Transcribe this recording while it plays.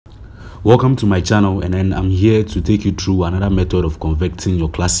Welcome to my channel, and then I'm here to take you through another method of converting your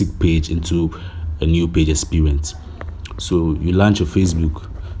classic page into a new page experience. So you launch your Facebook.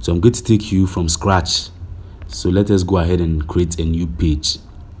 So I'm going to take you from scratch. So let us go ahead and create a new page.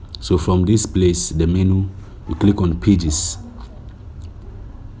 So from this place, the menu, you click on pages.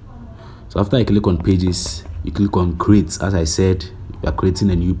 So after I click on pages, you click on create. As I said, you are creating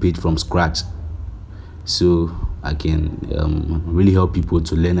a new page from scratch. So I can really help people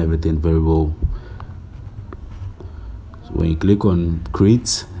to learn everything very well. So when you click on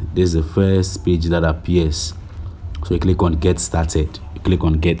create, there's the first page that appears. So you click on get started. You click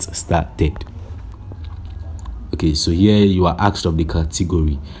on get started. Okay, so here you are asked of the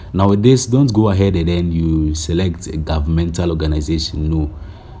category. Now with this, don't go ahead and then you select a governmental organization. No,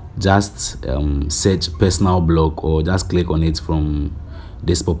 just search personal blog, or just click on it from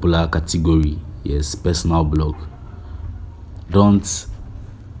this popular category. Yes, personal blog. Don't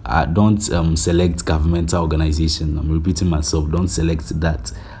select governmental organization. I'm repeating myself. Don't select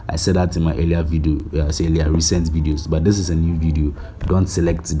that. I said that in my earlier video, recent videos, but this is a new video. Don't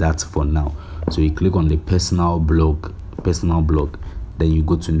select that for now. So you click on the personal blog, then you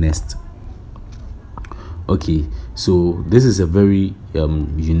go to next. Okay, so this is a very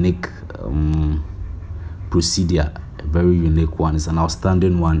unique procedure, a very unique one. It's an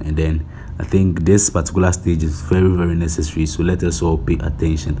outstanding one, and then I think this particular stage is very necessary. So let us all pay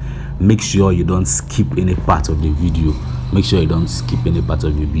attention. Make sure you don't skip any part of the video. Make sure you don't skip any part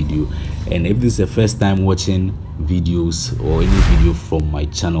of the video. And if this is the first time watching videos or any video from my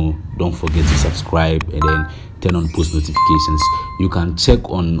channel, don't forget to subscribe and then turn on post notifications. You can check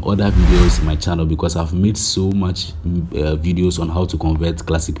on other videos in my channel, because I've made so much videos on how to convert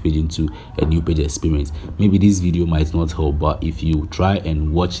classic page into a new page experience. Maybe this video might not help, but if you try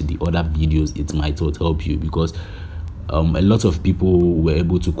and watch the other videos, it might not help you, because a lot of people were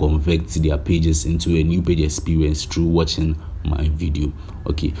able to convert their pages into a new page experience through watching my video.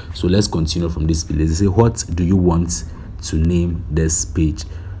 Okay, so let's continue from this place. They say, what do you want to name this page?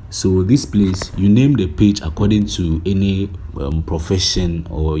 So this place, you name the page according to any profession,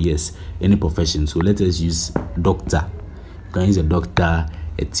 or yes, any profession. So let us use doctor. You can use a doctor,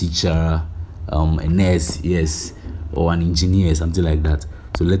 a teacher, a nurse, yes, or an engineer, something like that.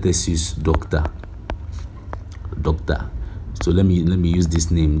 So let us use doctor. So let me use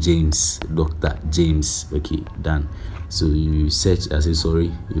this name, James. Dr. James. Okay, done. So you search,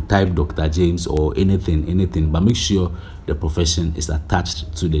 you type Dr. James or anything, but make sure the profession is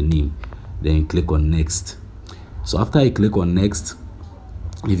attached to the name. Then you click on next. So after you click on next,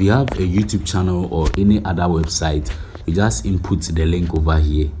 if you have a YouTube channel or any other website, you just input the link over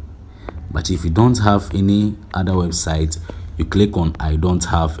here. But if you don't have any other website, you click on I don't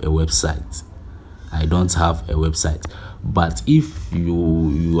have a website. I don't have a website. But if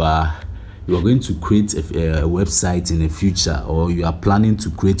you are going to create a website in the future, or you are planning to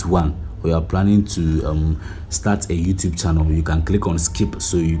create one, or you are planning to start a YouTube channel, you can click on skip,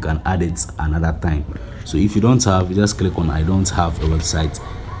 so you can add it another time. So if you don't have, you just click on I don't have a website,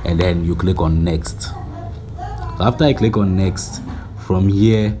 and then you click on next. So after I click on next, from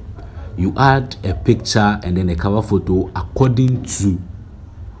here you add a picture and then a cover photo according to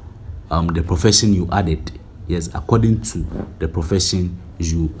the profession you added. Yes, according to the profession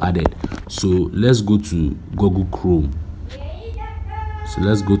you added. So let's go to Google Chrome.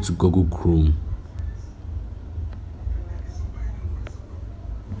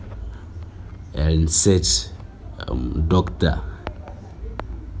 And search doctor.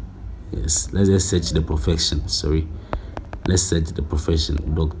 Yes, let's just search the profession. Let's search the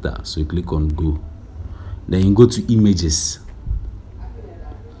profession doctor. So you click on go. Then you go to images.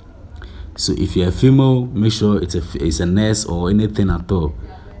 So if you're a female, make sure it's a nurse or anything at all.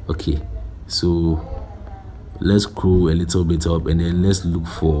 Okay, so let's scroll a little bit up, and then let's look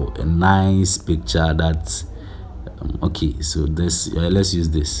for a nice picture that's okay. So this let's use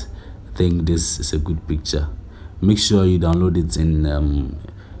this. I think this is a good picture. Make sure you download it in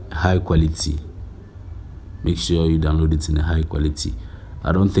high quality. Make sure you download it in a high quality.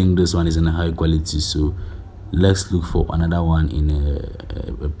 I don't think this one is in a high quality, so let's look for another one in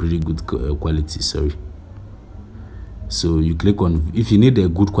a pretty good quality. So you click on, if you need a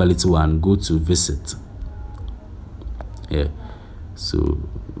good quality one, go to visit. Yeah, so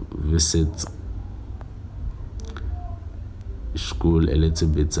visit, scroll a little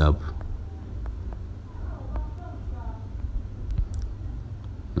bit up.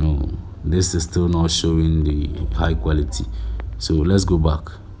 No, this is still not showing the high quality. So let's go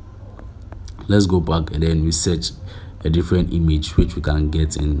back, and then we search a different image which we can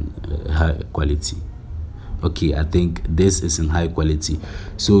get in high quality. okay, I think this is in high quality.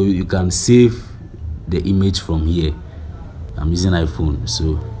 So you can save the image from here. I'm using iPhone,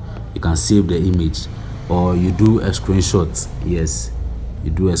 so you can save the image, or you do a screenshot. Yes,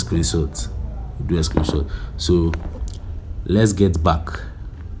 you do a screenshot. So let's get back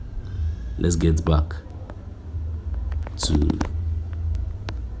to,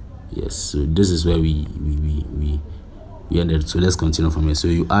 yes, so this is where we ended. So let's continue from here. So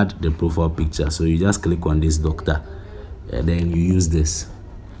you add the profile picture. So you just click on this doctor and then you use this.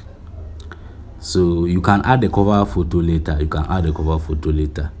 So you can add the cover photo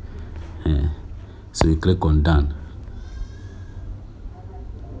later. So you click on done.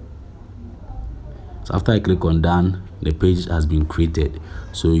 So after I click on done, the page has been created.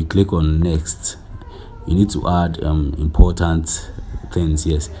 So you click on next. You need to add important things.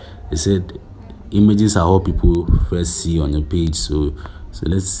 Yes, it said images are how people first see on your page. So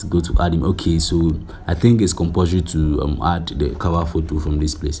let's go to add him. Okay, so I think it's compulsory to add the cover photo from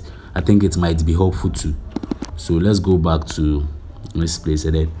this place. I think it might be helpful too. So let's go back to this place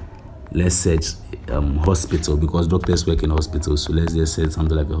and then let's search hospital, because doctors work in hospitals. So let's just search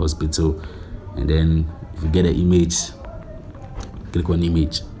something like a hospital, and then if you get an image, click on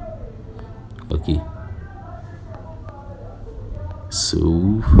image. Okay,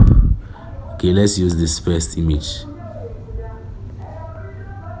 so okay, let's use this first image.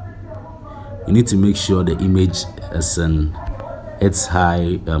 You need to make sure the image is it's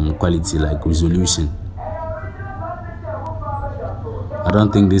high quality, like resolution. I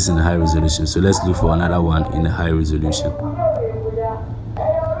don't think this is in high resolution, so let's look for another one in a high resolution.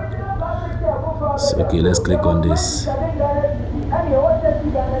 So, okay, let's click on this.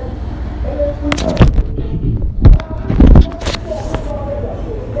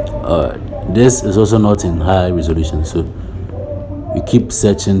 This is also not in high resolution, so you keep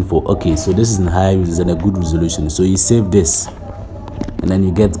searching for, okay, so this is in high resolution, a good resolution. So you save this and then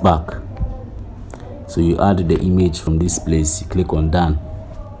you get back. So you add the image from this place, you click on done.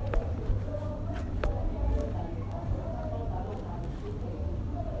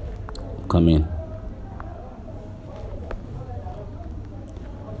 Come in.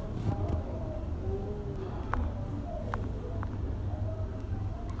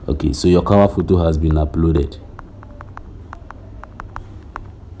 Okay, so your cover photo has been uploaded.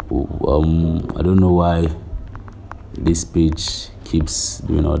 I don't know why this page keeps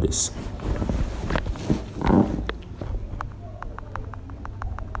doing all this.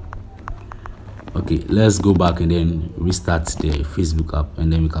 Okay, let's go back and then restart the Facebook app,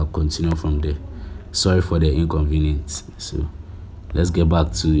 and then we can continue from there. Sorry for the inconvenience. So let's get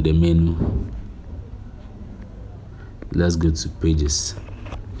back to the menu. Let's go to pages.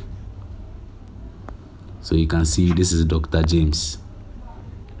 So you can see this is Dr. James.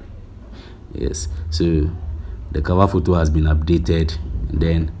 Yes, so the cover photo has been updated, and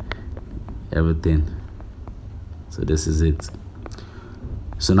then everything. So this is it.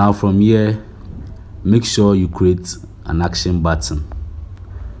 So now from here, make sure you create an action button.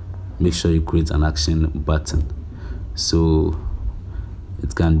 So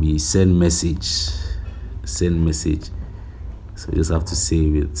it can be send message. So you just have to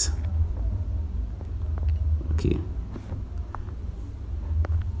save it. Okay,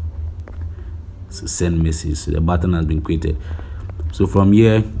 so send message. So the button has been created. So from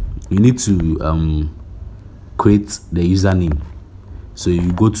here, you need to create the username. So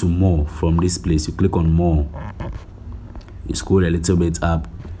you go to more from this place, you click on more, you scroll a little bit up,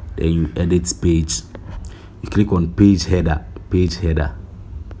 then you edit page, you click on page header,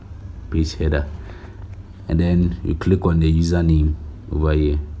 and then you click on the username over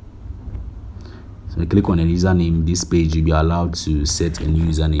here. So you click on the username. This page, you'll be allowed to set a new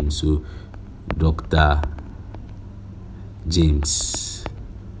username. So Dr. James.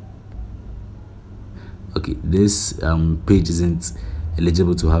 Okay, this page isn't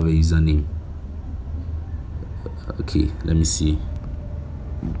eligible to have a username. Okay, let me see.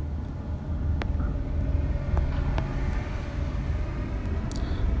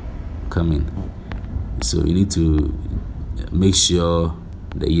 Come in. So you need to make sure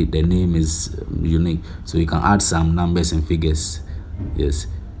the name is unique. So you can add some numbers and figures. Yes.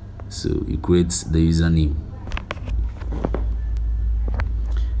 So you create the username.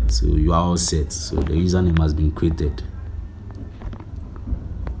 So you are all set. So the username has been created.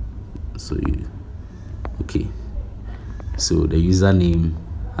 So you, okay, so the username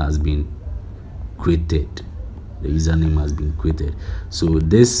has been created. So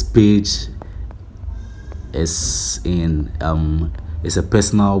this page is in it's a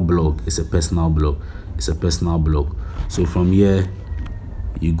personal blog. So from here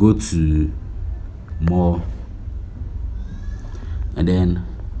you go to more and then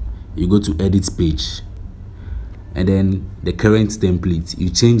you go to edit page, and then the current template, you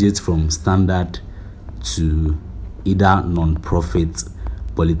change it from standard to either non-profit,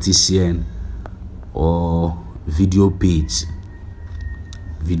 politician, or video page.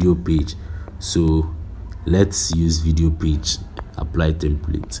 So let's use video page. Apply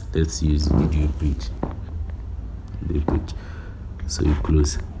template. Let's use video page. So you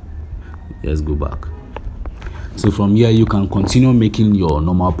close. Let's go back. So from here you can continue making your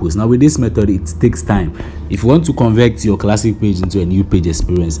normal post. Now with this method, it takes time. If you want to convert your classic page into a new page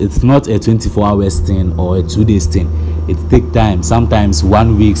experience, it's not a 24 hours thing or a 2 days thing. It takes time, sometimes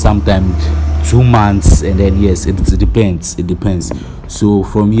 1 week, sometimes 2 months, and then yes, it depends. So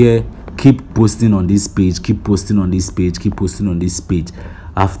from here, keep posting on this page,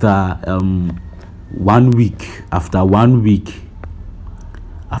 after 1 week, after one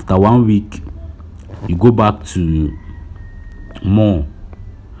week, you go back to more,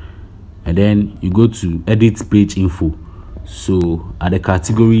 and then you go to edit page info. So at the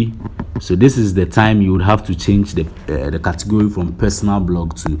category, so this is the time you would have to change the category from personal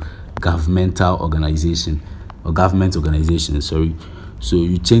blog to governmental organization, or government organization, sorry. So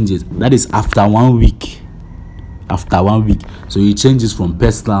you change it, that is after 1 week. So you change it from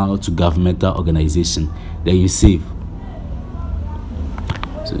personal to governmental organization, then you save.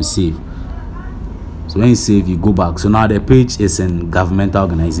 So you save. So when you save, you go back. So now the page is in governmental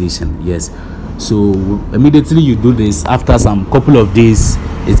organization. Yes. So immediately you do this, after some couple of days,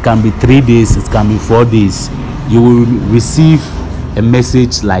 it can be 3 days, it can be 4 days, you will receive a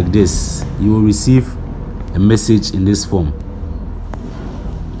message like this. You will receive a message in this form.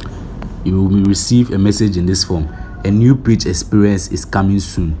 A new page experience is coming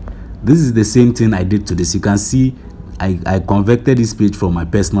soon. This is the same thing I did to this. You can see I converted this page from my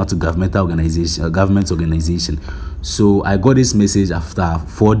personal to governmental organization, government organization. So I got this message after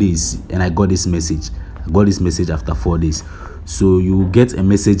 4 days, and I got this message after 4 days. So you get a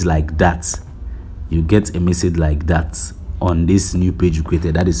message like that. On this new page you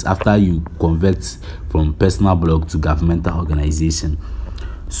created. That is after you convert from personal blog to governmental organization.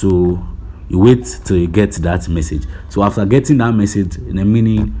 So you wait till you get that message. So after getting that message, in a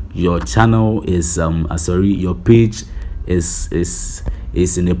meaning your channel is your page is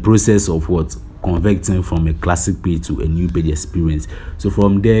in the process of what, converting from a classic page to a new page experience. So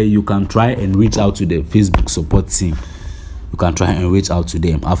from there you can try and reach out to the Facebook support team.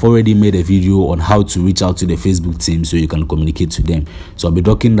 I've already made a video on how to reach out to the Facebook team so you can communicate to them. So I'll be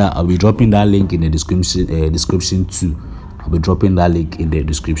dropping that link in the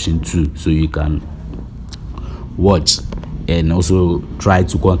description too. So you can watch and also try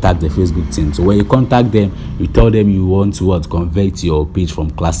to contact the Facebook team. So when you contact them, you tell them you want to convert your page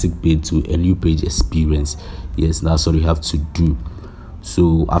from classic page to a new page experience. Yes, that's what you have to do.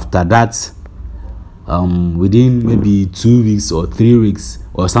 So after that, within maybe 2 weeks or 3 weeks,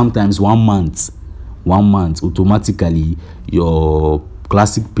 or sometimes 1 month, automatically your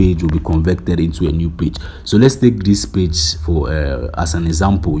classic page will be converted into a new page. So let's take this page for as an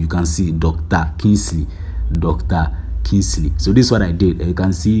example. You can see Dr. Kingsley. So this is what I did. You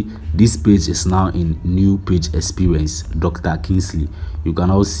can see this page is now in new page experience, Dr. Kingsley. You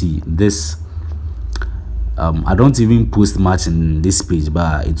can all see this. I don't even post much in this page,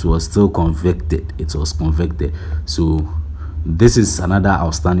 but it was still converted. So this is another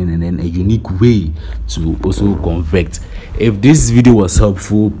outstanding and then a unique way to also convert. If this video was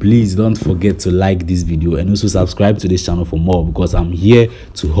helpful, please don't forget to like this video and also subscribe to this channel for more, because I'm here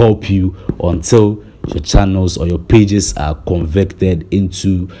to help you until your channels or your pages are converted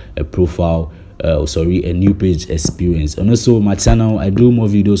into a profile, a new page experience. And also my channel, I do more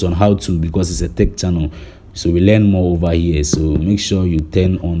videos on how to, because it's a tech channel, so we learn more over here. So make sure you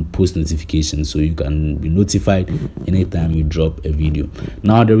turn on post notifications so you can be notified anytime you drop a video.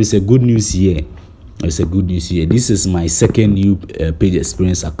 Now there is a good news here. This is my second new page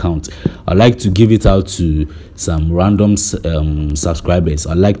experience account. I'd like to give it out to some random subscribers.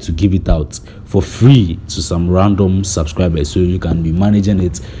 I'd like to give it out for free to some random subscribers, so you can be managing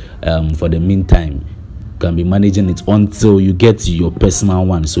it for the meantime. Can be managing it until you get your personal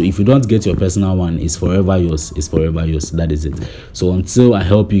one. So if you don't get your personal one, it's forever yours. That is it. So until I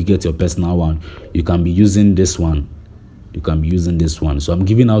help you get your personal one, you can be using this one. So I'm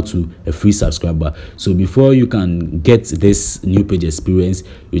giving out to a free subscriber. So before you can get this new page experience,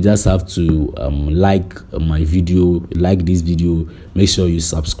 you just have to like my video, like this video. Make sure you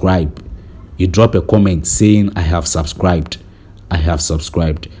subscribe. You drop a comment saying I have subscribed.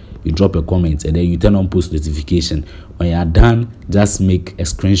 You drop a comment and then you turn on post notification. When you are done, just make a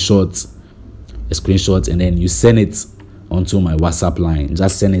screenshot and then you send it onto my WhatsApp line.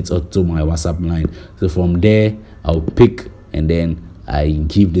 Just send it onto my WhatsApp line. So from there, I'll pick and then I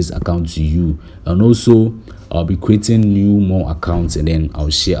give this account to you. And also, I'll be creating more accounts and then I'll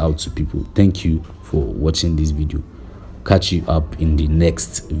share out to people. Thank you for watching this video. Catch you up in the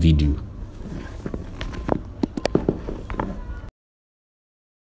next video.